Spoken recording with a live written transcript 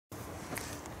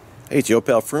Hey, it's your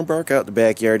pal Fernbark out in the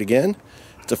backyard again.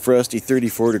 It's a frosty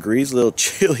 34 degrees, a little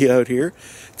chilly out here.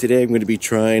 Today I'm going to be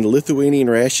trying Lithuanian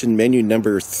ration menu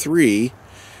number 3,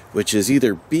 which is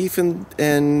either beef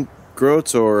and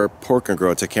groats or pork and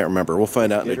groats. I can't remember. We'll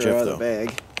find out in a jiff though.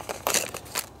 Bag.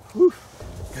 Whew.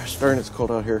 Gosh darn, it's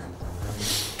cold out here.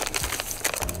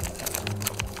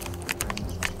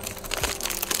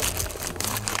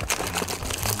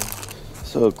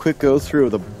 So a quick go through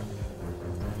of the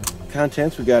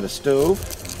contents. We got a stove,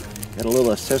 got a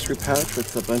little accessory pouch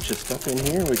with a bunch of stuff in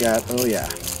here. We got, oh yeah,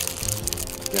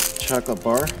 got the chocolate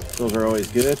bar. Those are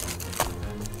always good.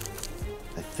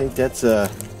 I think that's what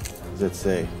does it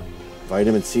say?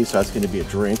 Vitamin C, so that's going to be a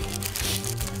drink.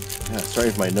 Yeah, sorry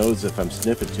if my nose if I'm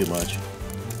sniffing too much.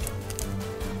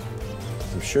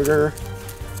 Some sugar,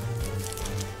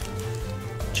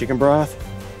 chicken broth.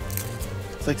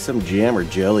 It's like some jam or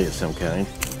jelly of some kind.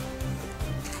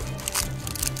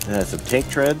 Some tank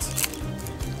treads.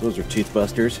 Those are tooth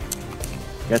busters.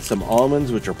 Got some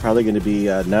almonds, which are probably going to be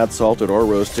not salted or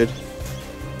roasted.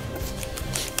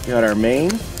 Got our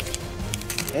main,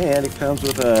 and it comes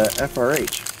with a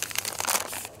FRH.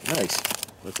 Nice.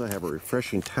 Let's have a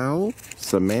refreshing towel,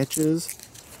 some matches,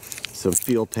 some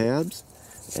steel tabs,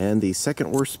 and the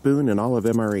second worst spoon in all of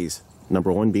MREs.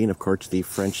 Number 1 being, of course, the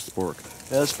French spork.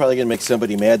 Now, this is probably going to make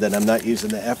somebody mad that I'm not using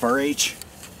the FRH,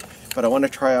 but I want to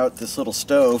try out this little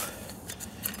stove.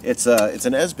 It's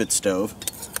an Esbit stove,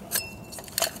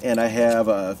 and I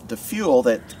have the fuel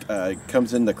that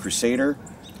comes in the Crusader,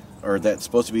 or that's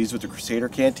supposed to be used with the Crusader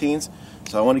canteens.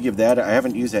 So I want to give that, I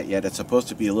haven't used that yet. It's supposed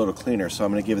to be a little cleaner, so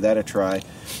I'm going to give that a try.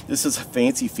 This is a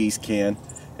Fancy Feast can,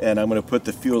 and I'm going to put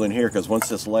the fuel in here because once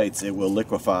this lights, it will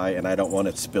liquefy, and I don't want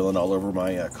it spilling all over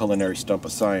my culinary stump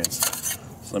of science.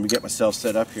 So let me get myself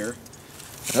set up here.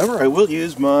 However, I will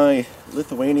use my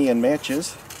Lithuanian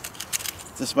matches.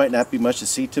 This might not be much to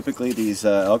see. Typically these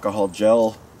alcohol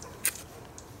gel...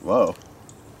 Whoa.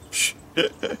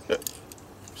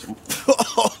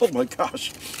 Oh my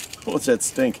gosh. What's that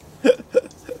stink?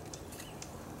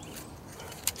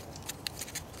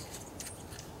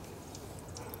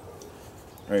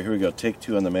 Alright, here we go. Take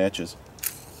 2 on the matches.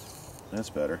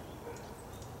 That's better.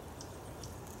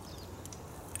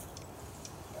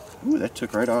 Ooh, that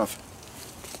took right off.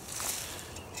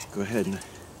 Go ahead and...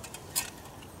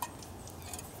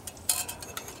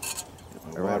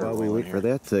 Alright, while we wait for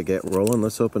that to get rolling,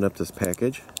 let's open up this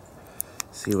package.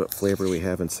 See what flavor we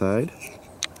have inside.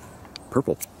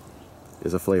 Purple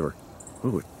is a flavor.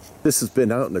 Ooh, this has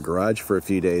been out in the garage for a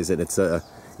few days, and it's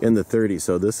in the 30s,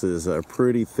 so this is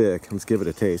pretty thick. Let's give it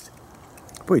a taste.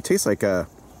 Boy, it tastes like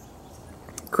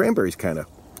cranberries, kind of.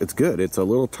 It's good. It's a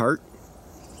little tart.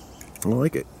 I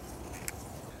like it.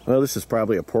 Well, this is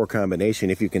probably a poor combination.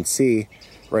 If you can see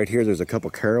right here, there's a couple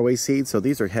caraway seeds, so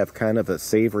these have kind of a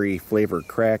savory flavored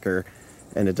cracker,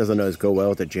 and it doesn't always go well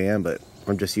with the jam, but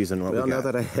I'm just using what we got. Now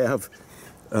that I have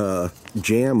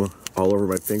jam all over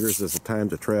my fingers, is the time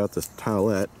to try out this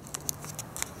towelette.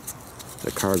 The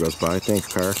car goes by. Thanks,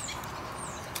 car.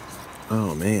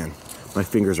 Oh man, my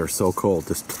fingers are so cold.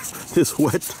 This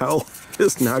wet towel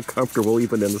is not comfortable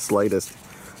even in the slightest.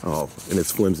 Oh, and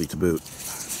it's flimsy to boot.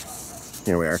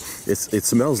 Here we are. It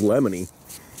smells lemony.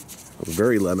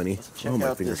 Very lemony. Oh,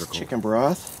 my fingers are cold. Chicken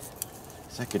broth.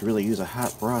 I could really use a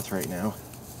hot broth right now.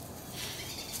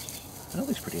 That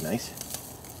looks pretty nice.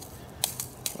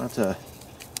 Lots of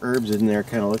herbs in there,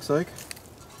 kind of looks like.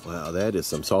 Wow, that is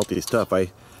some salty stuff. I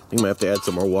think I might have to add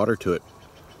some more water to it.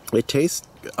 It tastes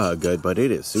good, but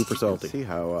it is super salty. See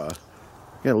how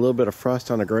got a little bit of frost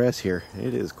on the grass here.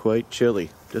 It is quite chilly.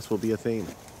 This will be a theme.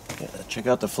 Yeah, check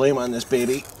out the flame on this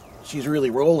baby. She's really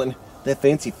rolling. That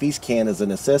Fancy Feast can is a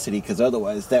necessity, because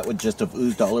otherwise that would just have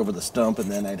oozed all over the stump, and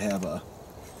then I'd have a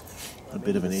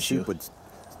bit of an issue. Soup would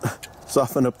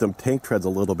soften up them tank treads a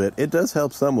little bit. It does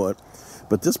help somewhat,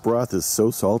 but this broth is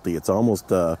so salty. It's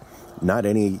almost it's not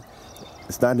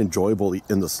enjoyable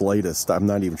in the slightest. I'm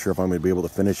not even sure if I'm going to be able to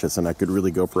finish this, and I could really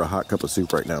go for a hot cup of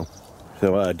soup right now.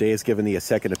 So Dave's giving me a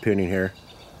second opinion here.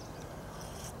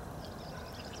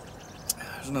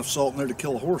 There's enough salt in there to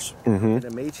kill a horse.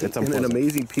 Mm-hmm. It's an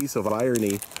amazing piece of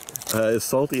irony. As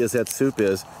salty as that soup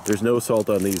is, there's no salt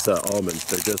on these almonds.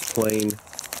 They're just plain,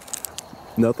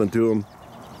 nothing to them.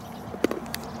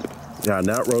 Yeah,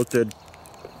 not roasted,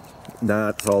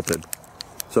 not salted.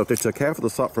 So if they took half of the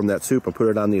salt from that soup and put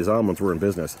it on these almonds, we're in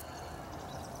business.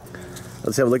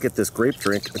 Let's have a look at this grape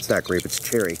drink. It's not grape, it's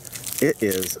cherry. It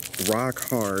is rock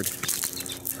hard.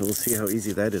 So we'll see how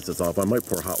easy that is to dissolve. I might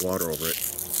pour hot water over it.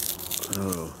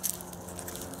 Oh,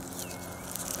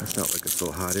 that's not like it's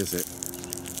so hot, is it?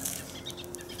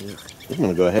 Yeah. I'm going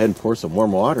to go ahead and pour some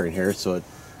warm water in here so it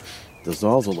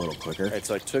dissolves a little quicker. All right,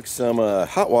 so I took some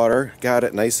hot water, got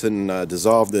it nice and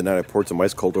dissolved, and then I poured some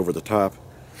ice cold over the top.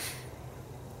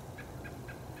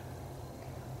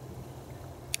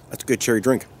 That's a good cherry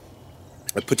drink.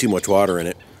 I put too much water in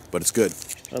it, but it's good.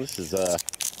 Well, this is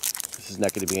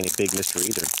not going to be any big mystery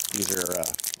either. These are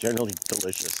generally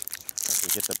delicious. I can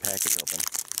get the package open.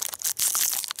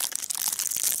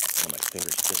 Oh, my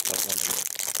fingers just don't want to move.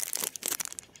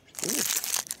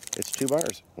 It's 2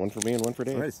 bars. One for me and one for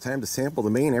Dave. All right, it's time to sample the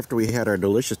main after we had our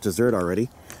delicious dessert already.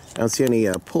 I don't see any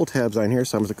pull tabs on here,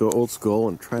 so I'm going to go old school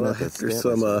and try not to there's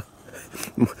some,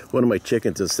 one of my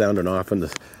chickens is sounding off in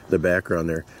the background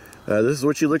there. This is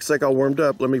what she looks like all warmed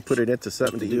up. Let me put it into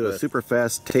something to do a super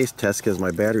fast taste test because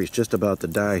my battery's just about to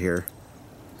die here.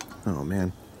 Oh,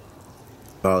 man.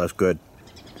 Oh, that's good.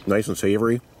 Nice and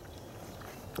savory.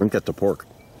 And got the pork.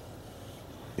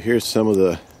 Here's some of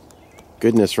the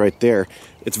goodness right there.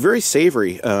 It's very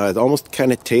savory. It almost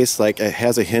kind of tastes like it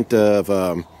has a hint of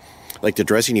like the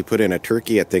dressing you put in a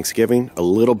turkey at Thanksgiving. A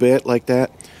little bit like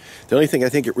that. The only thing I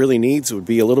think it really needs would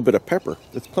be a little bit of pepper.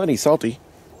 It's plenty salty.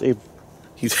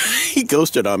 He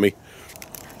ghosted on me.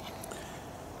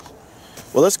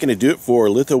 Well, that's going to do it for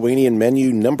Lithuanian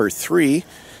menu number 3.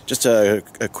 Just a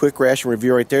quick ration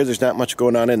review right there. There's not much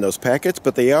going on in those packets,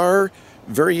 but they are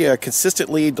very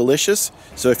consistently delicious.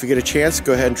 So if you get a chance,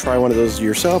 go ahead and try one of those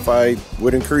yourself. I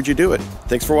would encourage you to do it.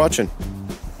 Thanks for watching.